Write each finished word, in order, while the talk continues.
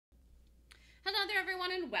Hello there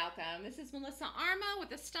everyone and welcome. This is Melissa Armo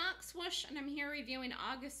with the Stock Swoosh and I'm here reviewing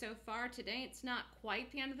August so far. Today it's not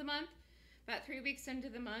quite the end of the month, about 3 weeks into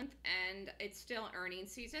the month, and it's still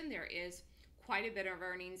earnings season. There is quite a bit of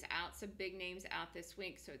earnings out, some big names out this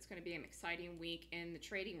week, so it's going to be an exciting week in the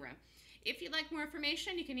trading room. If you'd like more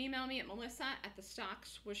information, you can email me at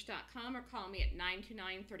melissa@thestockswoosh.com or call me at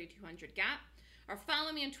 929-3200-GAP, or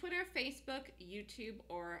follow me on Twitter, Facebook, YouTube,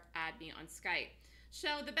 or add me on Skype.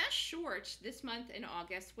 So the best short this month in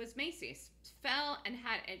August was Macy's. Fell and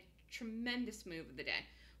had a tremendous move of the day.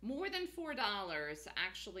 More than $4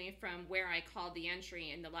 actually from where I called the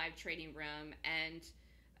entry in the live trading room, and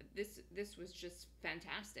this was just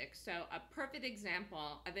fantastic. So a perfect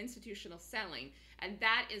example of institutional selling, and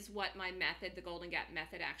that is what my method, the Golden Gap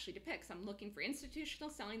method, actually depicts. I'm looking for institutional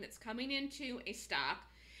selling that's coming into a stock,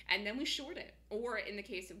 and then we short it. Or in the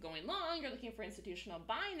case of going long, you're looking for institutional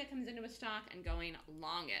buying that comes into a stock and going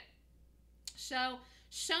long it. So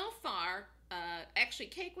far, actually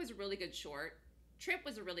Cake was a really good short. Trip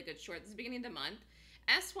was a really good short. This is the beginning of the month.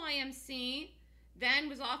 SYMC then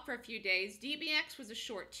was off for a few days. DBX was a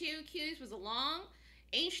short too. Qs was a long.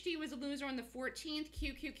 HD was a loser on the 14th.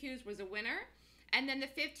 QQQs was a winner. And then the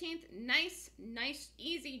 15th, nice,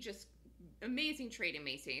 easy, just amazing trade in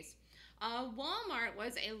Macy's. Walmart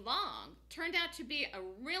was a long. Turned out to be a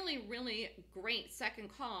really great second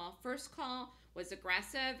call. First call was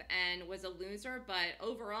aggressive and was a loser, but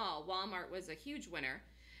overall, Walmart was a huge winner.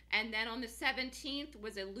 And then on the 17th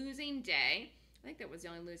was a losing day. I think that was the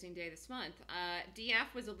only losing day this month.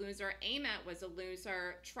 DF was a loser. AMAT was a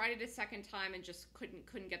loser. Tried it a second time and just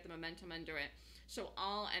couldn't get the momentum under it. So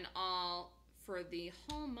all in all, for the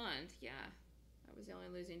whole month, yeah, that was the only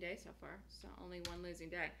losing day so far. So only one losing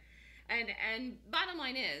day. And bottom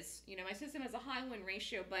line is, you know, my system has a high win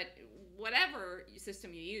ratio, but whatever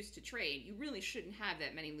system you use to trade, you really shouldn't have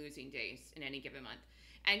that many losing days in any given month.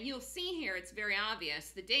 And you'll see here, it's very obvious,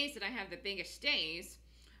 the days that I have the biggest days,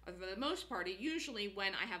 for the most part, are usually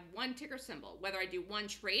when I have one ticker symbol. Whether I do one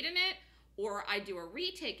trade in it or I do a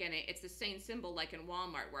retake in it, it's the same symbol like in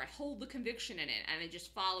Walmart, where I hold the conviction in it and I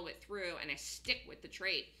just follow it through and I stick with the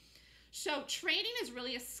trade. So trading is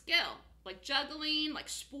really a skill, like juggling, like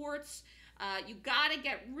sports. You got to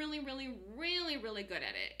get really good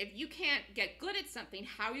at it. If you can't get good at something,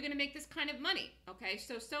 how are you going to make this kind of money? Okay,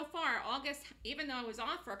 so far, August, even though I was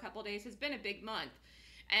off for a couple of days, has been a big month.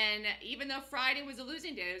 And even though Friday was a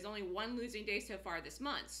losing day, there's only one losing day so far this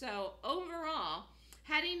month. So overall,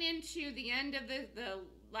 heading into the end of the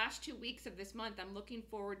last 2 weeks of this month, I'm looking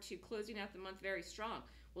forward to closing out the month very strong.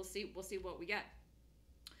 We'll see what we get.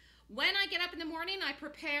 When I get up in the morning, I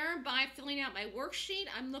prepare by filling out my worksheet.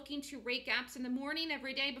 I'm looking to rate gaps in the morning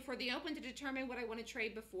every day before the open to determine what I want to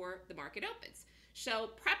trade before the market opens.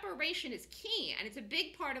 So preparation is key, and it's a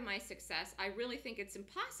big part of my success. I really think it's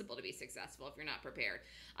impossible to be successful if you're not prepared.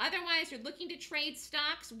 Otherwise, you're looking to trade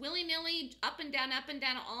stocks willy-nilly, up and down,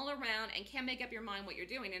 all around, and can't make up your mind what you're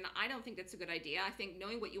doing. And I don't think that's a good idea. I think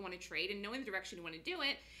knowing what you want to trade and knowing the direction you want to do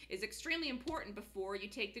it is extremely important before you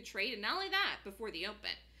take the trade, and not only that, before the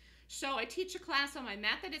open. So I teach a class on my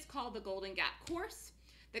method. It's called the Golden Gap course.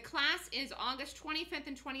 The class is August 25th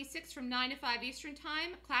and 26th from 9 to 5 Eastern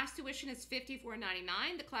Time. Class tuition is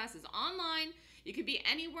 $54.99. The class is online. You could be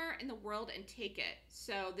anywhere in the world and take it.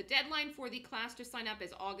 So the deadline for the class to sign up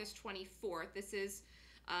is August 24th. This is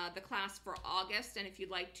the class for August. And if you'd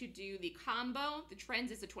like to do the combo, the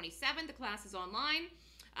trends is the 27th. The class is online.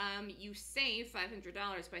 You save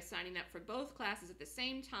 $500 by signing up for both classes at the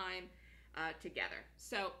same time. Together.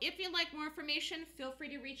 So if you'd like more information, feel free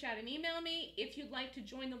to reach out and email me. If you'd like to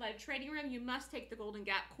join the live trading room, you must take the Golden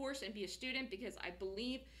Gap course and be a student, because I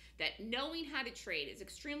believe that knowing how to trade is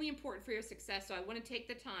extremely important for your success. So I want to take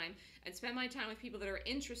the time and spend my time with people that are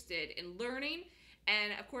interested in learning.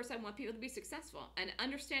 And of course, I want people to be successful. And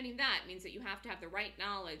understanding that means that you have to have the right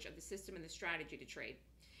knowledge of the system and the strategy to trade.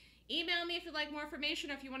 Email me if you'd like more information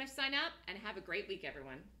or if you want to sign up, and have a great week,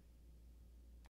 everyone.